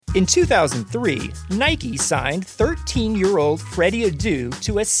In 2003, Nike signed 13-year-old Freddie Adu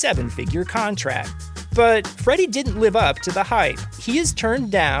to a 7-figure contract. But Freddie didn't live up to the hype. He has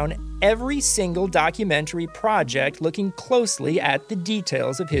turned down every single documentary project looking closely at the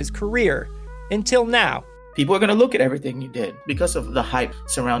details of his career. Until now. People are going to look at everything you did because of the hype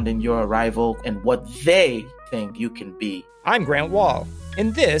surrounding your arrival and what they think you can be. I'm Grant Wall,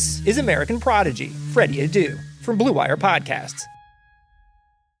 and this is American Prodigy, Freddie Adu, from Blue Wire Podcasts.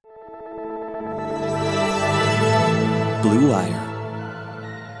 Blue Wire.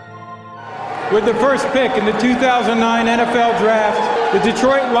 With the first pick in the 2009 NFL Draft, the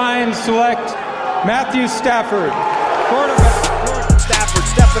Detroit Lions select Matthew Stafford, quarterback. Stafford,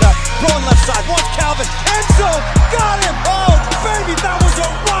 step it up, throwing left side, watch Calvin, end zone, got him! Oh, baby, that was a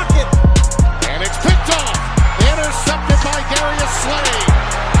rocket! And it's picked off, intercepted by Darius Slay.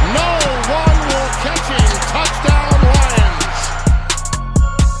 No one will catch him. Touchdown, Lions!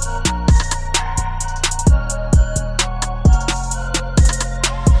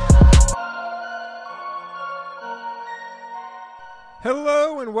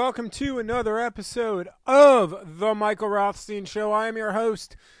 Hello and welcome to another episode of The Michael Rothstein Show. I am your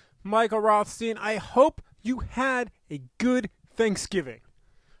host, Michael Rothstein. I hope you had a good Thanksgiving.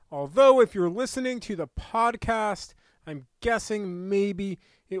 Although if you're listening to the podcast, I'm guessing maybe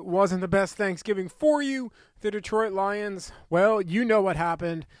it wasn't the best Thanksgiving for you. The Detroit Lions, well, you know what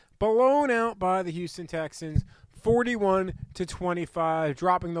happened. Blown out by the Houston Texans, 41-25,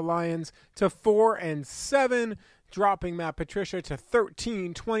 dropping the Lions to 4-7. Dropping Matt Patricia to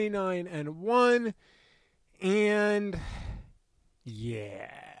 13, 29, and 1. And yeah.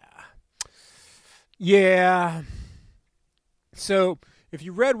 So if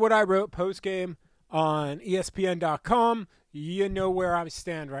you read what I wrote post-game on ESPN.com, you know where I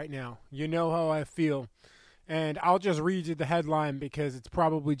stand right now. You know how I feel. And I'll just read you the headline because it's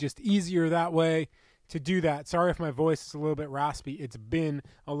probably just easier that way to do that. Sorry if my voice is a little bit raspy. It's been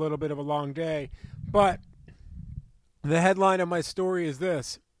a little bit of a long day. But the headline of my story is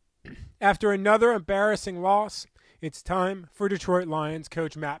this. After another embarrassing loss, it's time for Detroit Lions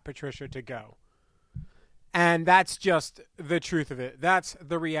coach Matt Patricia to go. And that's just the truth of it. That's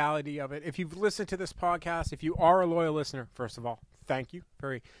the reality of it. If you've listened to this podcast, if you are a loyal listener, first of all, thank you.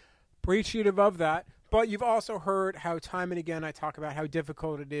 Very appreciative of that. But you've also heard how time and again I talk about how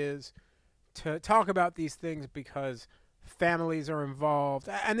difficult it is to talk about these things because families are involved,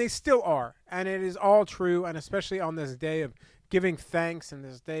 and they still are, and it is all true, and especially on this day of giving thanks and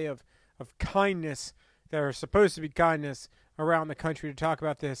this day of kindness, there are supposed to be kindness around the country to talk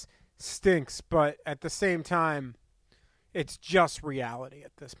about this stinks, but at the same time, it's just reality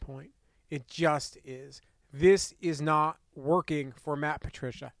at this point. It just is. This is not working for Matt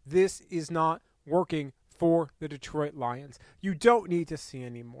Patricia. This is not working for the Detroit Lions. You don't need to see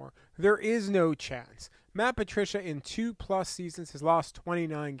anymore. There is no chance. Matt Patricia in 2+ seasons has lost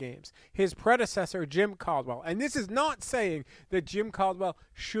 29 games. His predecessor, Jim Caldwell, and this is not saying that Jim Caldwell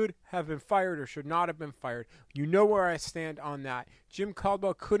should have been fired or should not have been fired. You know where I stand on that. Jim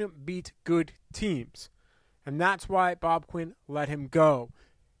Caldwell couldn't beat good teams, and that's why Bob Quinn let him go.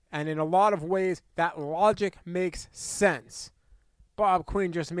 And in a lot of ways, that logic makes sense. Bob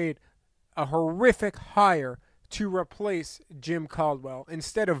Quinn just made a horrific hire to replace Jim Caldwell.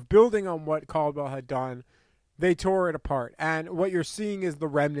 Instead of building on what Caldwell had done, they tore it apart. And what you're seeing is the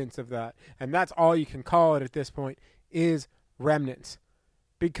remnants of that. And that's all you can call it at this point, is remnants.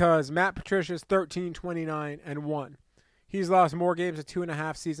 Because Matt Patricia's 13, 29, and 1. He's lost more games in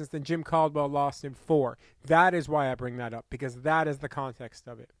 2.5 seasons than Jim Caldwell lost in 4. That is why I bring that up, because that is the context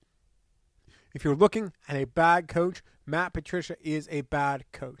of it. If you're looking at a bad coach, Matt Patricia is a bad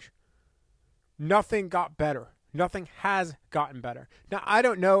coach. Nothing got better. Nothing has gotten better. Now, I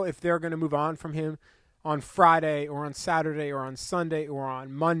don't know if they're going to move on from him on Friday or on Saturday or on Sunday or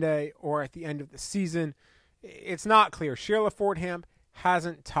on Monday or at the end of the season. It's not clear. Sheila Fordham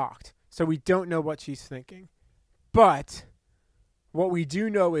hasn't talked, so we don't know what she's thinking. But what we do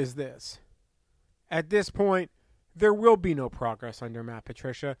know is this. At this point, there will be no progress under Matt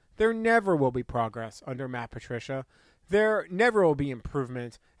Patricia. There never will be progress under Matt Patricia. There never will be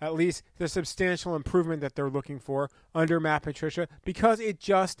improvement, at least the substantial improvement that they're looking for under Matt Patricia, because it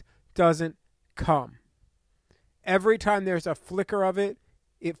just doesn't come. Every time there's a flicker of it,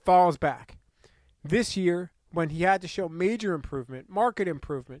 it falls back. This year, when he had to show major improvement, market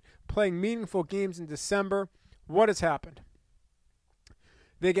improvement, playing meaningful games in December, what has happened?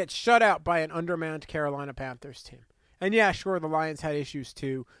 They get shut out by an undermanned Carolina Panthers team. And yeah, sure, the Lions had issues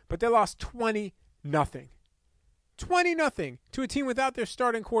too, but they lost 20-0. 20-0 to a team without their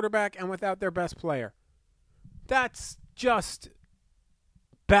starting quarterback and without their best player. That's just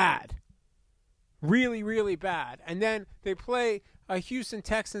bad. Really, really bad. And then they play a Houston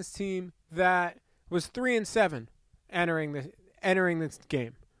Texans team that was 3-7 entering this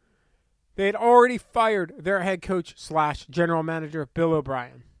game. They had already fired their head coach / general manager, Bill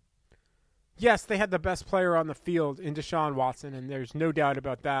O'Brien. Yes, they had the best player on the field in Deshaun Watson, and there's no doubt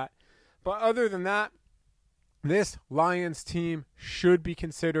about that. But other than that, this Lions team should be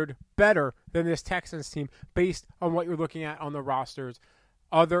considered better than this Texans team based on what you're looking at on the rosters,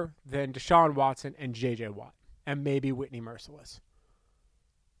 other than Deshaun Watson and J.J. Watt, and maybe Whitney Merciless.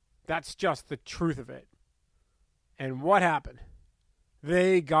 That's just the truth of it. And what happened?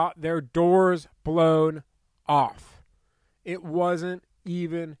 They got their doors blown off. It wasn't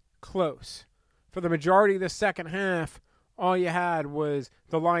even close. For the majority of the second half, all you had was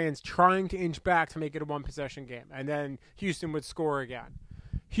the Lions trying to inch back to make it a one-possession game, and then Houston would score again.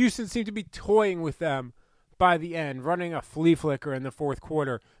 Houston seemed to be toying with them by the end, running a flea flicker in the fourth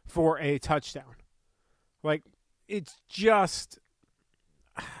quarter for a touchdown. Like, it's just...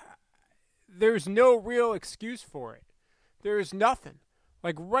 there's no real excuse for it. There's nothing.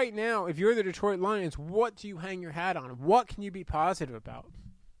 Like, right now, if you're the Detroit Lions, what do you hang your hat on? What can you be positive about?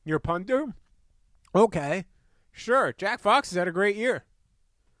 Your punter? Okay. Sure, Jack Fox has had a great year.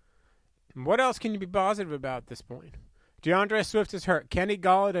 And what else can you be positive about at this point? DeAndre Swift is hurt. Kenny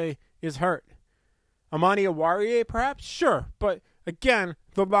Golladay is hurt. Amani Oruwariye, perhaps? Sure. But, again,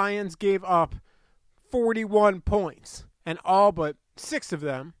 the Lions gave up 41 points. And all but 6 of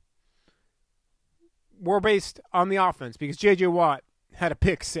them were based on the offense because J.J. Watt had a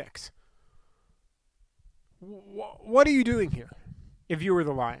pick 6. What are you doing here if you were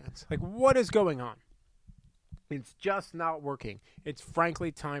the Lions? Like, what is going on? It's just not working. It's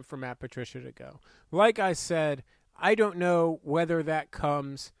frankly time for Matt Patricia to go. Like I said, I don't know whether that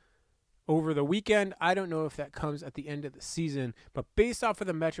comes over the weekend. I don't know if that comes at the end of the season. But based off of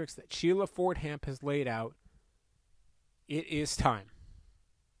the metrics that Sheila Ford Hamp has laid out, it is time.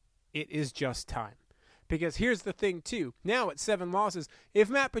 It is just time. Because here's the thing, too. Now at 7 losses, if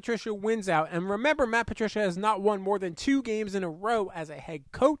Matt Patricia wins out, and remember, Matt Patricia has not won more than 2 games in a row as a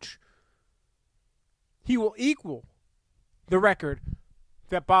head coach, he will equal the record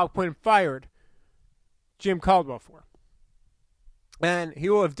that Bob Quinn fired Jim Caldwell for. And he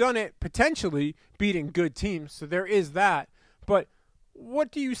will have done it potentially beating good teams, so there is that. But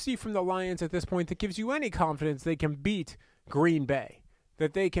what do you see from the Lions at this point that gives you any confidence they can beat Green Bay,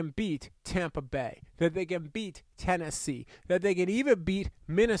 that they can beat Tampa Bay, that they can beat Tennessee, that they can even beat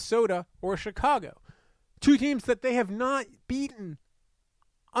Minnesota or Chicago? 2 teams that they have not beaten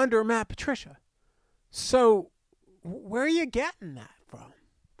under Matt Patricia. So where are you getting that from?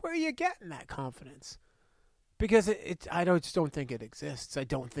 Where are you getting that confidence? Because I just don't think it exists. I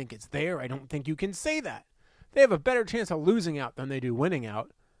don't think it's there. I don't think you can say that. They have a better chance of losing out than they do winning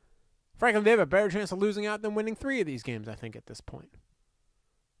out. Frankly, they have a better chance of losing out than winning 3 of these games, I think, at this point.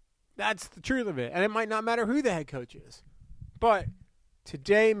 That's the truth of it. And it might not matter who the head coach is. But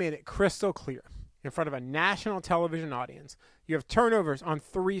today made it crystal clear in front of a national television audience. You have turnovers on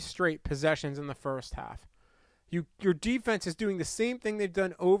 3 straight possessions in the first half. Your defense is doing the same thing they've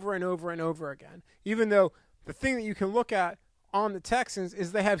done over and over and over again, even though the thing that you can look at on the Texans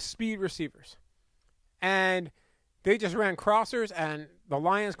is they have speed receivers. And they just ran crossers, and the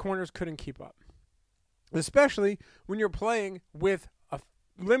Lions corners couldn't keep up, especially when you're playing with a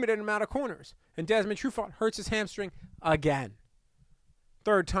limited amount of corners. And Desmond Trufant hurts his hamstring again.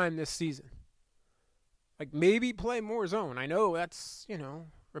 3rd time this season. Like, maybe play more zone. I know that's,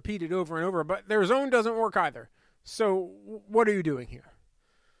 repeated over and over, but their zone doesn't work either. So what are you doing here?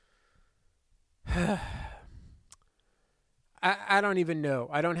 I don't even know.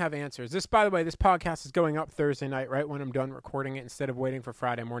 I don't have answers. By the way, this podcast is going up Thursday night, right when I'm done recording it, instead of waiting for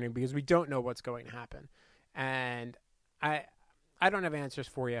Friday morning, because we don't know what's going to happen. And I don't have answers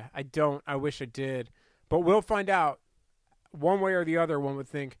for you. I don't. I wish I did. But we'll find out one way or the other, one would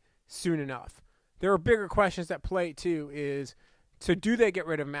think, soon enough. There are bigger questions at play, too, is, so do they get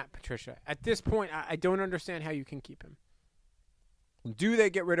rid of Matt Patricia? At this point, I don't understand how you can keep him. Do they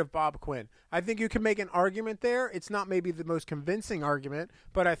get rid of Bob Quinn? I think you can make an argument there. It's not maybe the most convincing argument,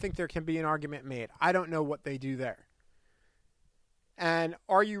 but I think there can be an argument made. I don't know what they do there. And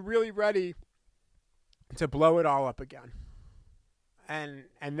are you really ready to blow it all up again? And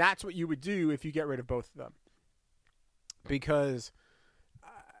that's what you would do if you get rid of both of them. Because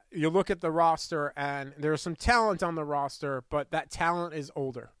you look at the roster, and there's some talent on the roster, but that talent is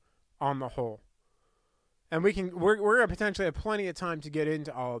older on the whole. And we're going to potentially have plenty of time to get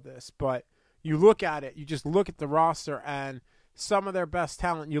into all of this, but you look at it, you just look at the roster and some of their best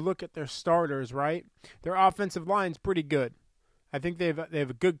talent, you look at their starters, right? Their offensive line's pretty good. I think they have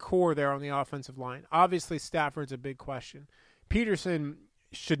a good core there on the offensive line. Obviously, Stafford's a big question. Peterson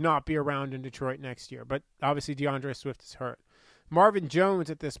should not be around in Detroit next year, but obviously DeAndre Swift is hurt. Marvin Jones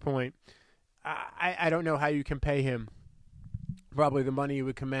at this point, I don't know how you can pay him probably the money you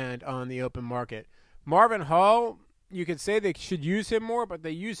would command on the open market. Marvin Hall, you could say they should use him more, but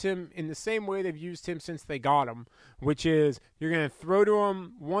they use him in the same way they've used him since they got him, which is you're going to throw to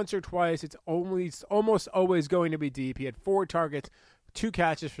him once or twice. It's almost always going to be deep. He had 4 targets, 2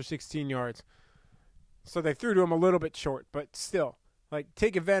 catches for 16 yards. So they threw to him a little bit short, but still, like,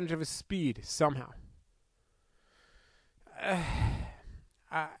 take advantage of his speed somehow.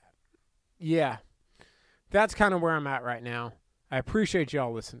 Yeah, that's kind of where I'm at right now. I appreciate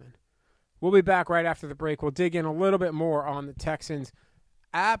y'all listening. We'll be back right after the break. We'll dig in a little bit more on the Texans'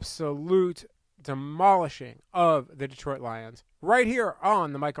 absolute demolishing of the Detroit Lions right here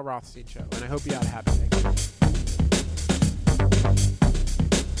on the Michael Rothstein Show, and I hope you had a happy day.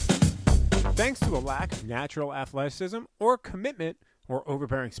 Thanks to a lack of natural athleticism or commitment or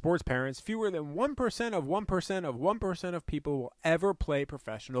overbearing sports parents, fewer than 1% of 1% of 1% of people will ever play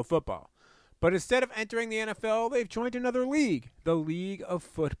professional football. But instead of entering the NFL, they've joined another league, the League of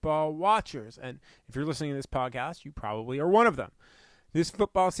Football Watchers. And if you're listening to this podcast, you probably are one of them. This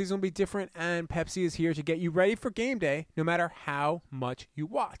football season will be different, and Pepsi is here to get you ready for game day, no matter how much you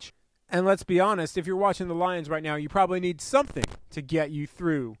watch. And let's be honest, if you're watching the Lions right now, you probably need something to get you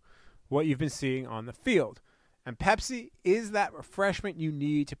through what you've been seeing on the field. And Pepsi is that refreshment you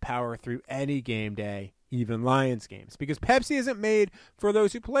need to power through any game day, even Lions games. Because Pepsi isn't made for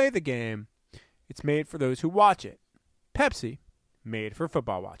those who play the game. It's made for those who watch it. Pepsi, made for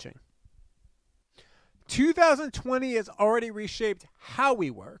football watching. 2020 has already reshaped how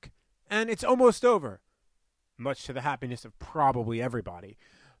we work, and it's almost over, much to the happiness of probably everybody.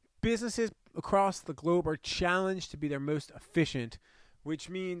 Businesses across the globe are challenged to be their most efficient, which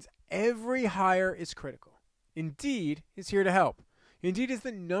means every hire is critical. Indeed is here to help. Indeed is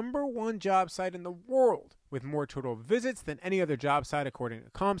the #1 job site in the world with more total visits than any other job site according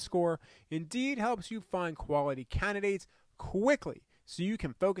to ComScore. Indeed helps you find quality candidates quickly so you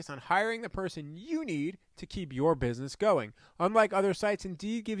can focus on hiring the person you need to keep your business going. Unlike other sites,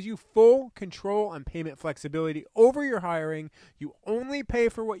 Indeed gives you full control and payment flexibility over your hiring. You only pay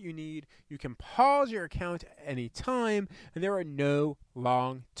for what you need. You can pause your account at any time, and there are no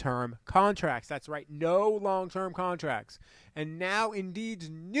long-term contracts. That's right, no long-term contracts. And now Indeed's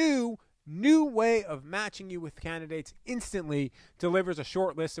new way of matching you with candidates instantly delivers a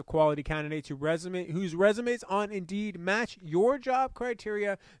short list of quality candidates whose resumes on Indeed match your job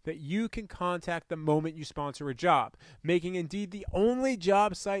criteria that you can contact the moment you sponsor a job, making Indeed the only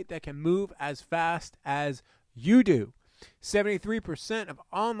job site that can move as fast as you do. 73% of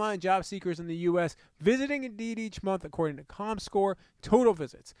online job seekers in the U.S. visiting Indeed each month according to ComScore total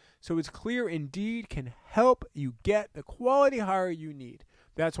visits. So it's clear Indeed can help you get the quality hire you need.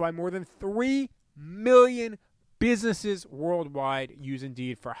 That's why more than 3 million businesses worldwide use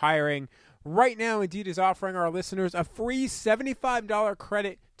Indeed for hiring. Right now, Indeed is offering our listeners a free $75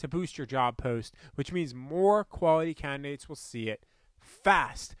 credit to boost your job post, which means more quality candidates will see it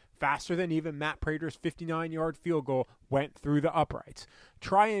fast. Faster than even Matt Prater's 59-yard field goal went through the uprights.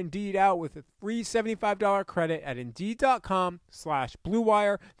 Try Indeed out with a free $75 credit at Indeed.com/Blue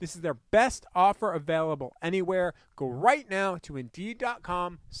Wire. This is their best offer available anywhere. Go right now to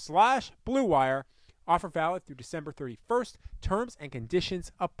Indeed.com/Blue Wire. Offer valid through December 31st. Terms and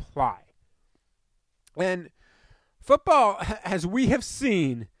conditions apply. And football, as we have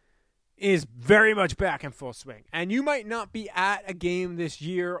seen, is very much back in full swing. And you might not be at a game this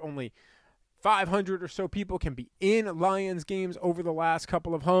year. Only 500 or so people can be in Lions games over the last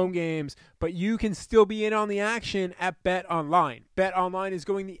couple of home games, but you can still be in on the action at BetOnline. BetOnline is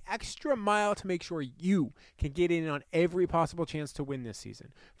going the extra mile to make sure you can get in on every possible chance to win this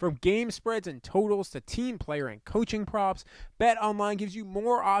season. From game spreads and totals to team, player, and coaching props, BetOnline gives you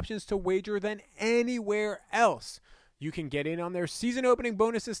more options to wager than anywhere else. You can get in on their season opening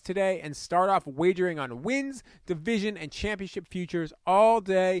bonuses today and start off wagering on wins, division, and championship futures all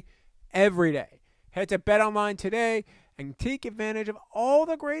day, every day. Head to BetOnline today and take advantage of all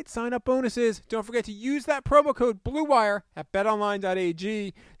the great sign-up bonuses. Don't forget to use that promo code BlueWire at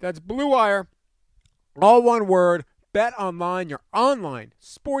betonline.ag. That's BlueWire, all one word. BetOnline, your online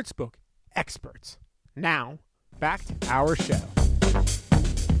sportsbook experts. Now, back to our show.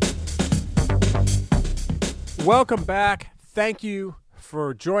 Welcome back. Thank you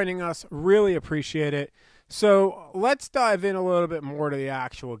for joining us. Really appreciate it. So let's dive in a little bit more to the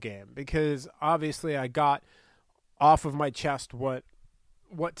actual game, because obviously I got off of my chest what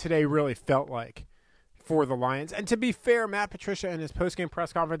today really felt like for the Lions. And to be fair, Matt Patricia in his post-game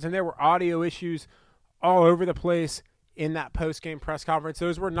press conference, and there were audio issues all over the place in that post-game press conference.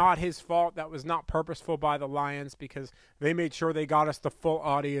 Those were not his fault. That was not purposeful by the Lions because they made sure they got us the full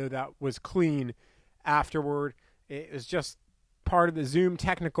audio that was clean afterward. It was just part of the Zoom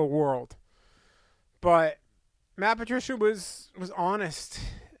technical world. But Matt Patricia was honest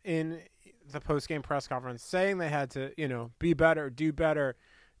in the post-game press conference, saying they had to, be better, do better,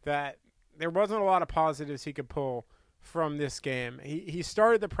 that there wasn't a lot of positives he could pull from this game. He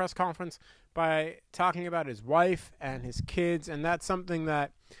started the press conference by talking about his wife and his kids, and that's something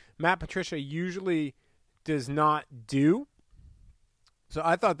that Matt Patricia usually does not do. So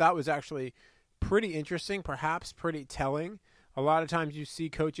I thought that was actually pretty interesting, perhaps pretty telling. A lot of times you see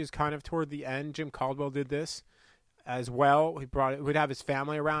coaches kind of toward the end. Jim Caldwell did this as well. He would have his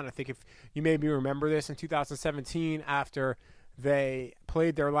family around. I think if you maybe remember this in 2017 after they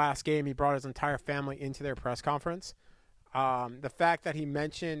played their last game, he brought his entire family into their press conference. The fact that he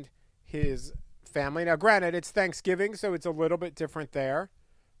mentioned his family. Now, granted, it's Thanksgiving, so it's a little bit different there.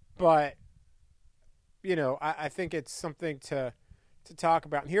 But, I think it's something to talk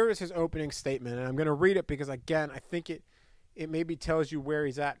about. And here is his opening statement, and I'm going to read it because, again, I think it maybe tells you where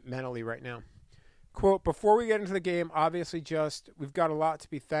he's at mentally right now. Quote, before we get into the game, obviously we've got a lot to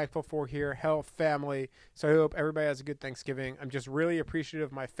be thankful for here, health, family, so I hope everybody has a good Thanksgiving. I'm just really appreciative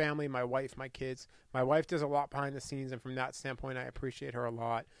of my family, my wife, my kids. My wife does a lot behind the scenes, and from that standpoint, I appreciate her a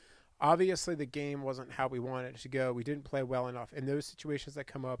lot. Obviously, the game wasn't how we wanted it to go. We didn't play well enough. In those situations that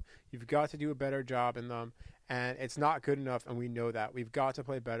come up, you've got to do a better job in them, and it's not good enough, and we know that. We've got to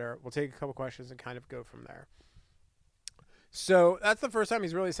play better. We'll take a couple questions and kind of go from there. So that's the first time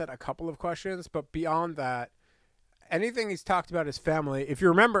he's really said a couple of questions, but beyond that, anything he's talked about his family. If you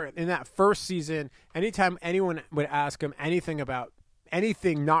remember in that first season, anytime anyone would ask him anything about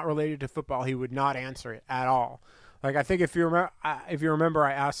anything not related to football, he would not answer it at all. Like I think if you remember,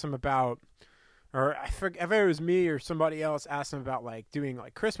 I asked him about, or I forget if it was me or somebody else asked him about like doing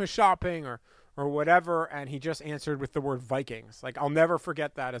like Christmas shopping or whatever, and he just answered with the word Vikings. Like I'll never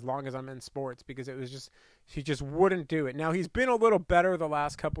forget that as long as I'm in sports because it was just he just wouldn't do it. Now he's been a little better the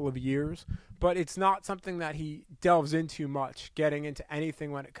last couple of years, but it's not something that he delves into much, getting into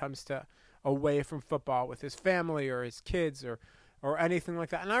anything when it comes to away from football with his family or his kids or anything like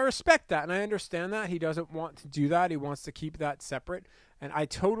that. And I respect that, and I understand that. He doesn't want to do that. He wants to keep that separate, and I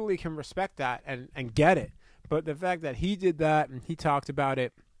totally can respect that and get it. But the fact that he did that and he talked about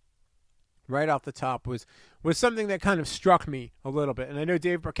it right off the top was something that kind of struck me a little bit. And I know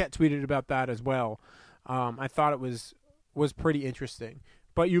Dave Burkett tweeted about that as well. I thought it was pretty interesting.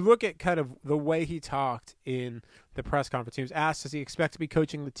 But you look at kind of the way he talked in the press conference. He was asked, does he expect to be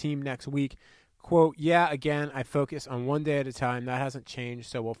coaching the team next week? Quote, yeah, again, I focus on one day at a time. That hasn't changed,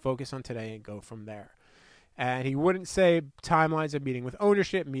 so we'll focus on today and go from there. And he wouldn't say timelines of meeting with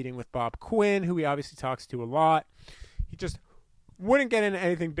ownership, meeting with Bob Quinn, who he obviously talks to a lot. He just wouldn't get into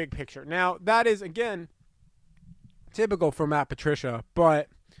anything big picture. Now, that is, again, typical for Matt Patricia, but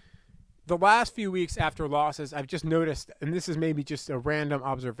the last few weeks after losses, I've just noticed, and this is maybe just a random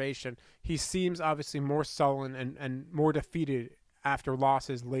observation, he seems obviously more sullen and more defeated after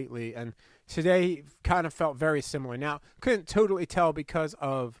losses lately, and today kind of felt very similar. Now, couldn't totally tell because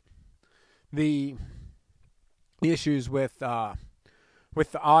of the issues with the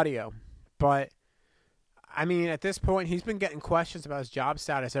audio, but I mean, at this point, he's been getting questions about his job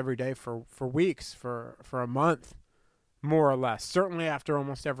status every day for weeks, for a month, more or less. Certainly after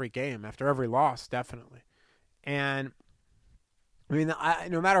almost every game, after every loss, definitely. And I mean,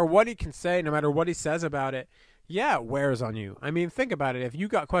 no matter what he can say, no matter what he says about it, yeah, it wears on you. I mean, think about it. If you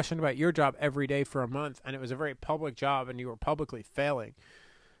got questioned about your job every day for a month and it was a very public job and you were publicly failing,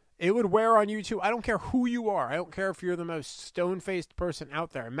 it would wear on you too. I don't care who you are. I don't care if you're the most stone-faced person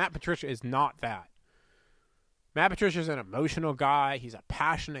out there. Matt Patricia is not that. Matt Patricia is an emotional guy. He's a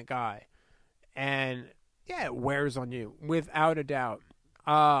passionate guy. And, yeah, it wears on you, without a doubt.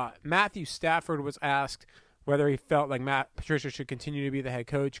 Matthew Stafford was asked whether he felt like Matt Patricia should continue to be the head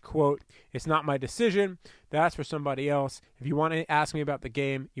coach. Quote, it's not my decision. That's for somebody else. If you want to ask me about the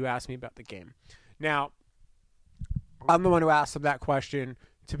game, you ask me about the game. Now, I'm the one who asked him that question.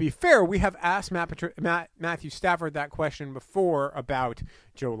 To be fair, we have asked Matthew Stafford that question before about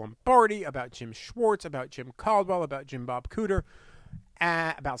Joe Lombardi, about Jim Schwartz, about Jim Caldwell, about Jim Bob Cooter,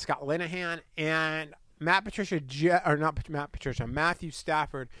 about Scott Linehan, and Matthew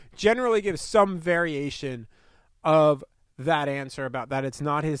Stafford generally gives some variation of that answer about that it's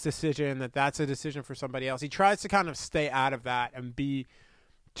not his decision, that that's a decision for somebody else. He tries to kind of stay out of that and be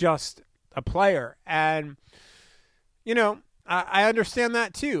just a player. And, you know, I understand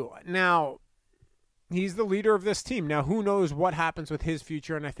that too. Now, he's the leader of this team. Now, who knows what happens with his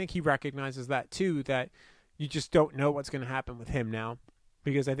future, and I think he recognizes that too, that you just don't know what's going to happen with him now,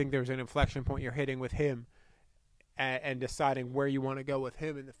 because I think there's an inflection point you're hitting with him and deciding where you want to go with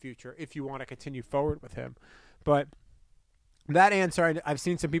him in the future if you want to continue forward with him. But that answer, I've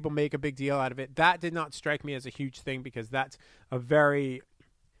seen some people make a big deal out of it. That did not strike me as a huge thing because that's a very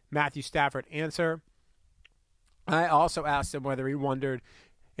Matthew Stafford answer. I also asked him whether he wondered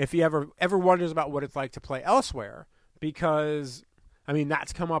if he ever wonders about what it's like to play elsewhere, because, I mean,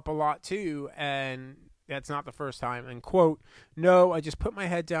 that's come up a lot too, and that's not the first time. And quote, "No, I just put my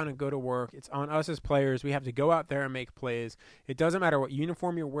head down and go to work. It's on us as players. We have to go out there and make plays. It doesn't matter what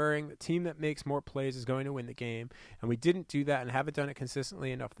uniform you're wearing. The team that makes more plays is going to win the game. And we didn't do that and haven't done it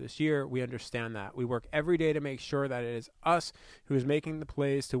consistently enough this year. We understand that. We work every day to make sure that it is us who is making the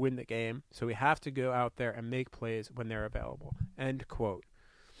plays to win the game. So we have to go out there and make plays when they're available." End quote.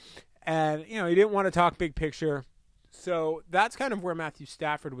 And, he didn't want to talk big picture. So that's kind of where Matthew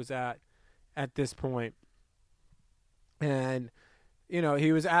Stafford was at this point. And,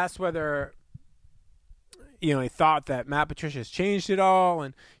 he was asked whether, he thought that Matt Patricia has changed it all.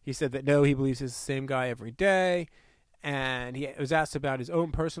 And he said that no, he believes he's the same guy every day. And he was asked about his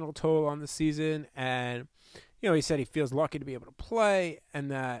own personal toll on the season. And, he said he feels lucky to be able to play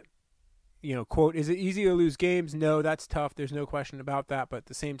and that, quote, "Is it easy to lose games? No, that's tough. There's no question about that. But at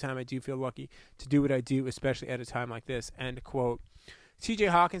the same time, I do feel lucky to do what I do, especially at a time like this." End quote. TJ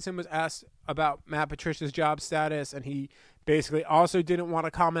Hawkinson was asked about Matt Patricia's job status, and he basically also didn't want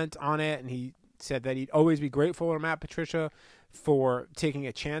to comment on it. And he said that he'd always be grateful to Matt Patricia for taking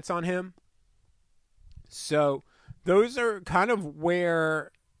a chance on him. So those are kind of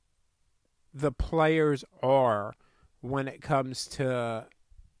where the players are when it comes to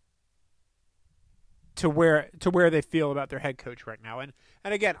where they feel about their head coach right now. And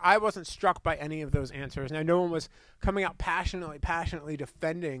again, I wasn't struck by any of those answers. Now, no one was coming out passionately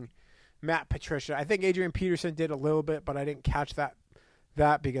defending Matt Patricia. I think Adrian Peterson did a little bit, but I didn't catch that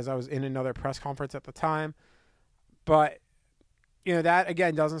because I was in another press conference at the time. But, that,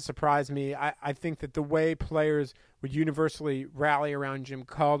 again, doesn't surprise me. I think that the way players would universally rally around Jim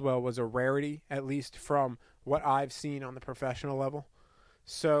Caldwell was a rarity, at least from what I've seen on the professional level.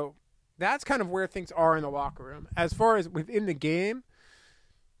 So that's kind of where things are in the locker room. As far as within the game,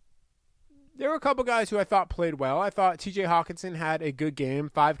 there were a couple guys who I thought played well. I thought TJ Hawkinson had a good game,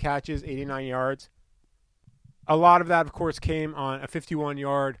 5 catches, 89 yards. A lot of that, of course, came on a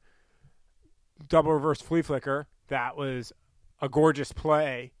 51-yard double reverse flea flicker. That was a gorgeous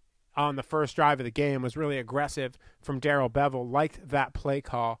play on the first drive of the game. It was really aggressive from Darrell Bevell. Liked that play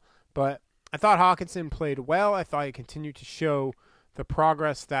call. But I thought Hawkinson played well. I thought he continued to show the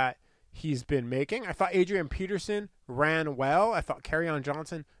progress that he's been making. I thought Adrian Peterson ran well. I thought Kerryon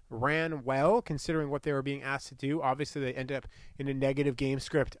Johnson ran well, considering what they were being asked to do. Obviously, they ended up in a negative game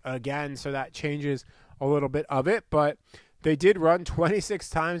script again, so that changes a little bit of it. But they did run 26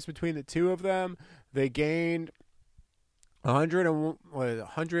 times between the two of them. They gained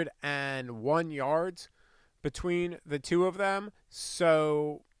 101 yards between the two of them.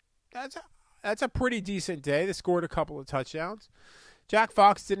 So that's a pretty decent day. They scored a couple of touchdowns. Jack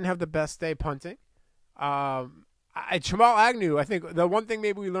Fox didn't have the best day punting. Jamal Agnew, I think the one thing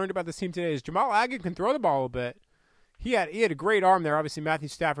maybe we learned about this team today is Jamal Agnew can throw the ball a bit. He had a great arm there. Obviously, Matthew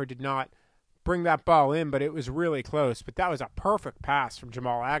Stafford did not bring that ball in, but it was really close. But that was a perfect pass from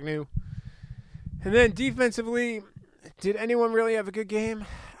Jamal Agnew. And then defensively, did anyone really have a good game?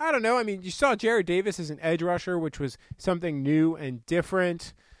 I don't know. I mean, you saw Jared Davis as an edge rusher, which was something new and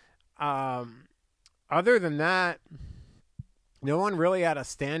different. Other than that, no one really had a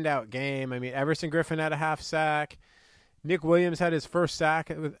standout game. I mean, Everson Griffin had a half sack. Nick Williams had his first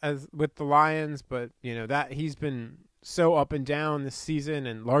sack with the Lions, but that he's been so up and down this season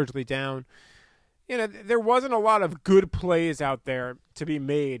and largely down. There wasn't a lot of good plays out there to be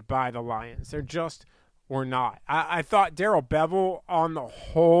made by the Lions. There just were not. I thought Darrell Bevell, on the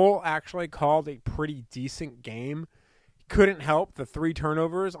whole, actually called a pretty decent game. Couldn't help the 3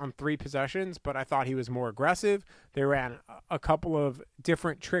 turnovers on 3 possessions, but I thought he was more aggressive. They ran a couple of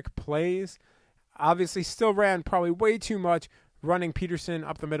different trick plays. Obviously, still ran probably way too much, running Peterson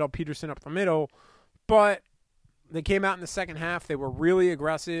up the middle. But they came out in the second half. They were really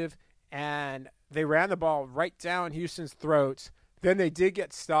aggressive, and they ran the ball right down Houston's throats. Then they did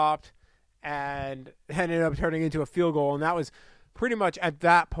get stopped and ended up turning into a field goal, and that was pretty much at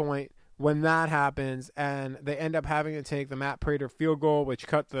that point when that happens, and they end up having to take the Matt Prater field goal, which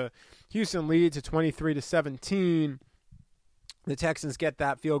cut the Houston lead to 23-17. The Texans get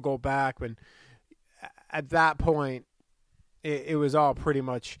that field goal back, and at that point, it was all pretty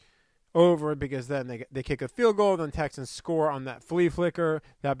much over because then they kick a field goal, then Texans score on that flea flicker.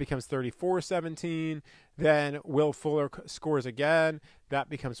 That becomes 34-17. Then Will Fuller scores again. That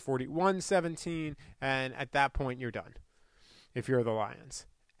becomes 41-17. And at that point, you're done if you're the Lions.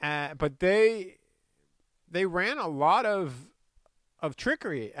 But they ran a lot of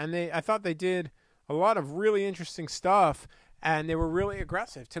trickery, and I thought they did a lot of really interesting stuff, and they were really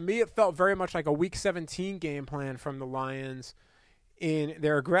aggressive. To me, it felt very much like a Week 17 game plan from the Lions in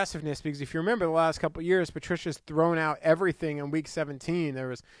their aggressiveness, because if you remember the last couple of years, Patricia's thrown out everything in Week 17. There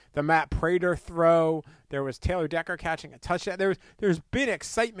was the Matt Prater throw. There was Taylor Decker catching a touchdown. There's been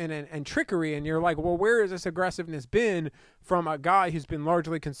excitement and trickery, and you're like, well, where has this aggressiveness been from a guy who's been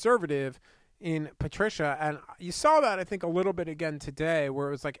largely conservative in Patricia? And you saw that, I think, a little bit again today, where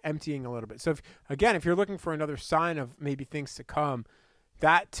it was like emptying a little bit. So, if you're looking for another sign of maybe things to come,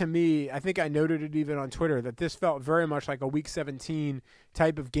 that, to me, I think I noted it even on Twitter, that this felt very much like a Week 17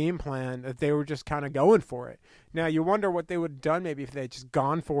 type of game plan, that they were just kind of going for it. Now, you wonder what they would have done maybe if they had just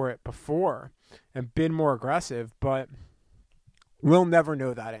gone for it before and been more aggressive, but we'll never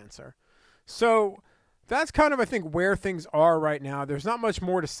know that answer. So that's kind of, I think, where things are right now. There's not much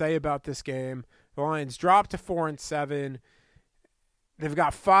more to say about this game. The Lions dropped to 4-7. They've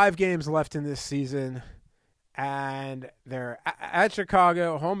got 5 games left in this season. And they're at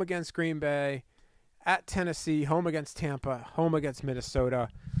Chicago, home against Green Bay, at Tennessee, home against Tampa, home against Minnesota,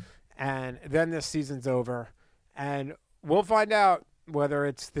 and then this season's over. And we'll find out whether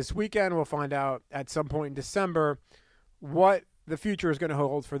it's this weekend, we'll find out at some point in December what the future is going to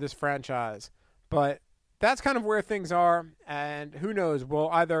hold for this franchise. But that's kind of where things are, and who knows, we'll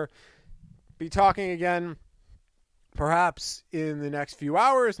either be talking again perhaps in the next few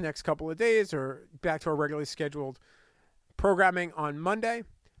hours, next couple of days, or back to our regularly scheduled programming on Monday.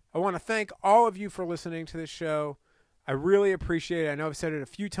 I want to thank all of you for listening to this show. I really appreciate it. I know I've said it a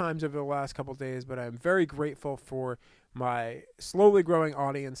few times over the last couple of days, but I'm very grateful for my slowly growing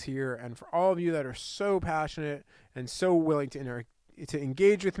audience here, and for all of you that are so passionate and so willing to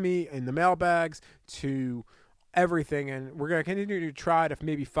engage with me in the mailbags, to everything. And we're going to continue to try to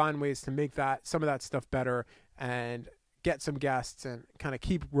maybe find ways to make some of that stuff better and get some guests and kind of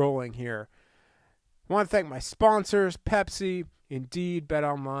keep rolling here. I want to thank my sponsors, Pepsi, Indeed,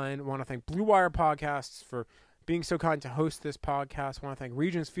 BetOnline. I want to thank Blue Wire Podcasts for being so kind to host this podcast. I want to thank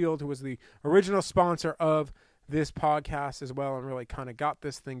Regents Field, who was the original sponsor of this podcast as well, and really kind of got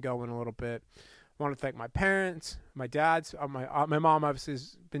this thing going a little bit. I want to thank my parents, my dad's, my mom obviously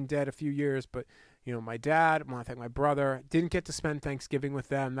has been dead a few years, but my dad. I want to thank my brother. Didn't get to spend Thanksgiving with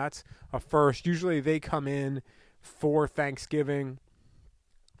them. That's a first. Usually they come in for Thanksgiving.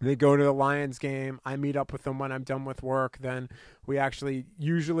 They go to the Lions game. I meet up with them when I'm done with work. Then we actually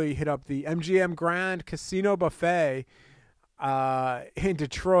usually hit up the MGM Grand Casino Buffet in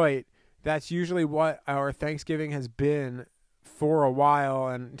Detroit. That's usually what our Thanksgiving has been for a while,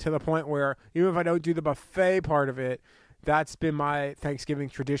 and to the point where even if I don't do the buffet part of it, that's been my Thanksgiving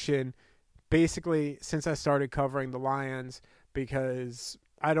tradition basically since I started covering the Lions, because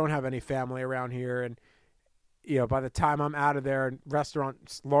I don't have any family around here. And, by the time I'm out of there,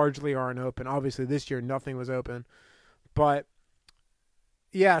 restaurants largely aren't open. Obviously this year, nothing was open, but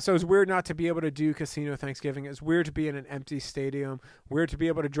yeah, so it's weird not to be able to do casino Thanksgiving. It's weird to be in an empty stadium, weird to be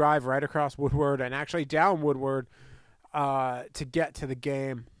able to drive right across Woodward and actually down Woodward to get to the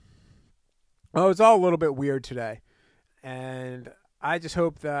game. Oh, it's all a little bit weird today. And I just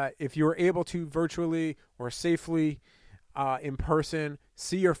hope that if you're able to virtually or safely in person,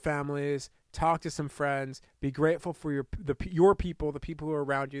 see your families, talk to some friends, be grateful for your people, the people who are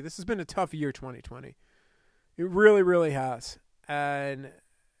around you. This has been a tough year, 2020. It really, really has. And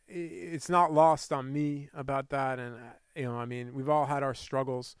it's not lost on me about that. And, we've all had our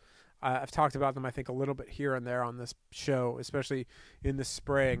struggles. I've talked about them, I think, a little bit here and there on this show, especially in the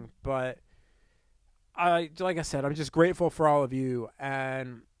spring. But like I said, I'm just grateful for all of you,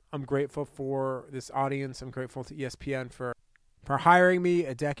 and I'm grateful for this audience. I'm grateful to ESPN for hiring me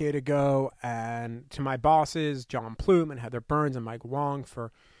a decade ago, and to my bosses, John Plume and Heather Burns and Mike Wong,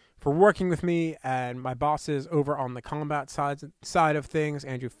 for working with me, and my bosses over on the combat side of things,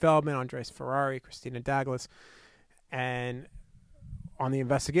 Andrew Feldman, Andres Ferrari, Christina Douglas, and on the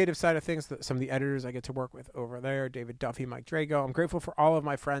investigative side of things, some of the editors I get to work with over there, David Duffy, Mike Drago. I'm grateful for all of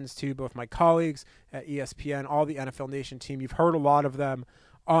my friends, too, both my colleagues at ESPN, all the NFL Nation team. You've heard a lot of them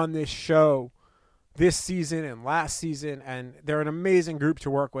on this show this season and last season, and they're an amazing group to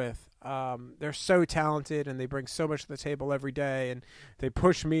work with. They're so talented, and they bring so much to the table every day, and they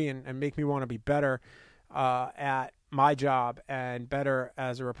push me and make me want to be better at my job and better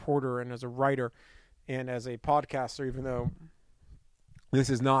as a reporter and as a writer and as a podcaster, even though This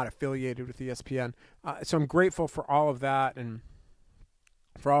is not affiliated with ESPN. So I'm grateful for all of that and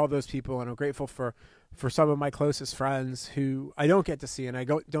for all of those people, and I'm grateful for some of my closest friends who I don't get to see and I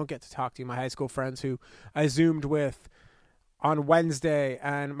don't get to talk to. My high school friends who I Zoomed with on Wednesday,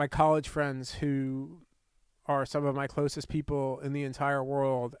 and my college friends who are some of my closest people in the entire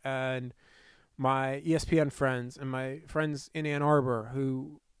world, and my ESPN friends and my friends in Ann Arbor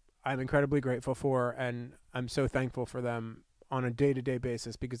who I'm incredibly grateful for, and I'm so thankful for them on a day-to-day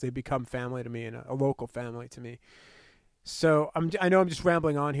basis because they become family to me and a local family to me. So I know I'm just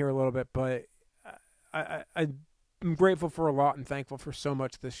rambling on here a little bit, but I'm grateful for a lot and thankful for so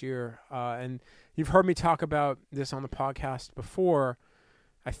much this year. And you've heard me talk about this on the podcast before,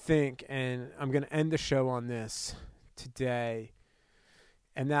 I think, and I'm going to end the show on this today.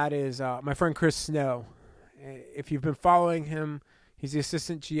 And that is my friend Chris Snow. If you've been following him, he's the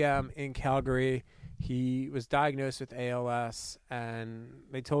assistant GM in Calgary. He was diagnosed with ALS, and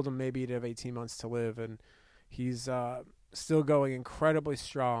they told him maybe he'd have 18 months to live. And he's still going incredibly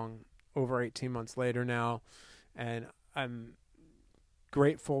strong over 18 months later now. And I'm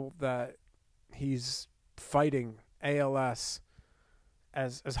grateful that he's fighting ALS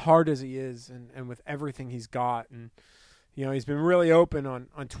as hard as he is and with everything he's got. And, you know, he's been really open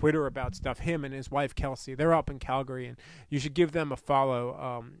on Twitter about stuff. Him and his wife, Kelsey, they're up in Calgary, and you should give them a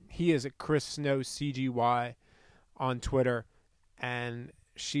follow. He is at Chris Snow CGY on Twitter, and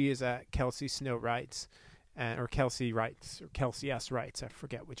she is at Kelsey Snow Writes, or Kelsey Writes, or Kelsey S. Writes. I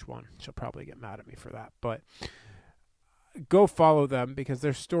forget which one. She'll probably get mad at me for that. But go follow them because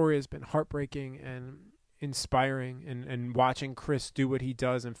their story has been heartbreaking and inspiring, and watching Chris do what he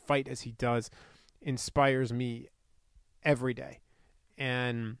does and fight as he does inspires me every day.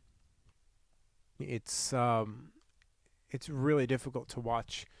 And it's really difficult to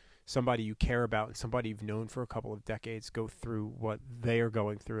watch somebody you care about and somebody you've known for a couple of decades go through what they are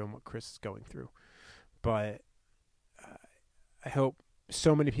going through and what Chris is going through. But I hope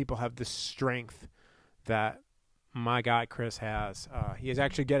so many people have the strength that my guy Chris has. He is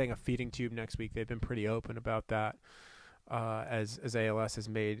actually getting a feeding tube next week. They've been pretty open about that, as ALS has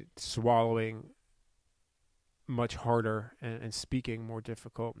made swallowing much harder and speaking more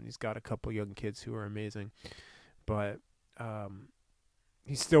difficult. And he's got a couple young kids who are amazing. But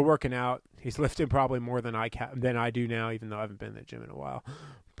he's still working out. He's lifting probably more than I do now, even though I haven't been in the gym in a while.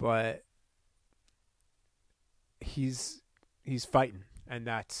 But he's fighting, and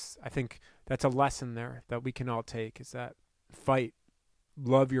I think that's a lesson there that we can all take, is that fight,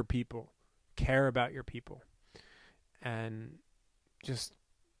 love your people, care about your people, and just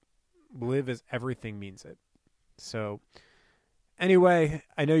live as everything means it. So anyway,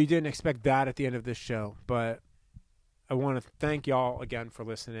 I know you didn't expect that at the end of this show, but I want to thank y'all again for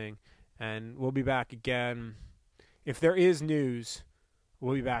listening, and we'll be back again. If there is news,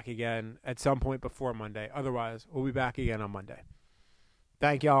 we'll be back again at some point before Monday. Otherwise, we'll be back again on Monday.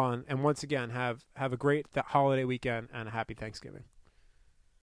 Thank y'all, and once again, have a great holiday weekend and a happy Thanksgiving.